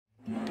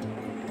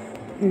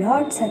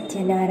Lord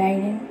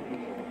Sathyanarana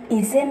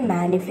is a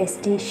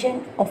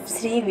manifestation of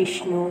Sri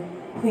Vishnu,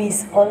 who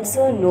is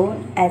also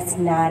known as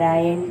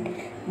Narayan,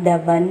 the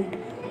one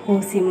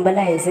who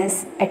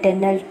symbolizes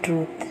eternal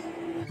truth.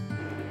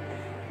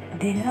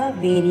 There are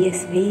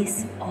various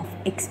ways of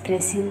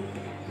expressing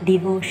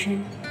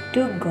devotion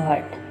to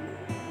God.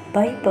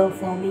 By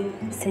performing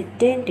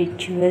certain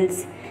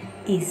rituals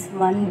is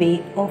one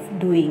way of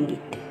doing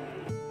it.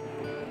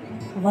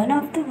 One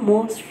of the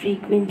most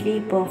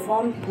frequently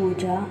performed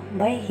puja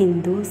by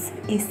Hindus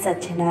is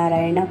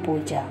Sathyanarana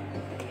puja.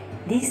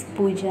 This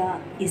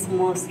puja is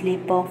mostly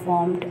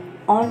performed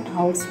on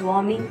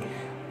housewarming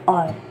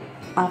or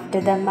after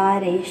the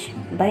marriage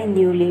by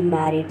newly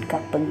married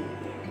couple.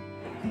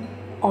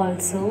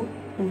 Also,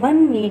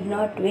 one need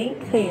not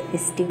wait for a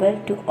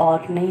festival to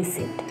organize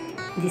it.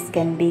 This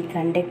can be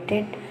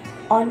conducted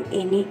on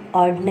any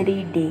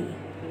ordinary day.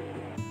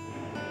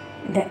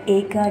 The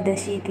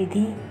Ekadashi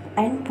Tithi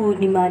and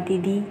Purnima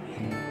Tithi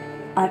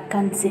are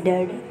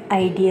considered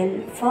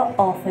ideal for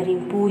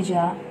offering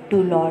puja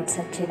to Lord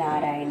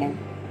Sathyanarayana.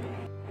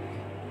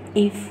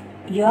 If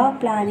you are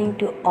planning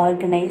to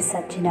organize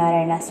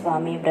Sathyanarayana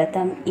Swamy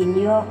Vratham in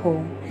your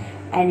home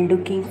and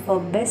looking for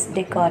best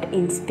decor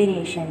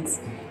inspirations,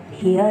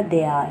 here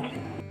they are.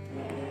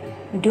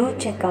 Do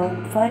check out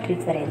for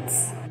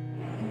reference.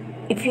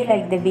 If you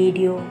like the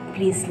video,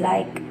 please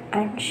like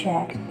and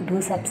share.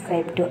 Do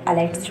subscribe to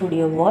Allied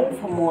Studio Wall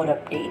for more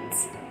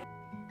updates.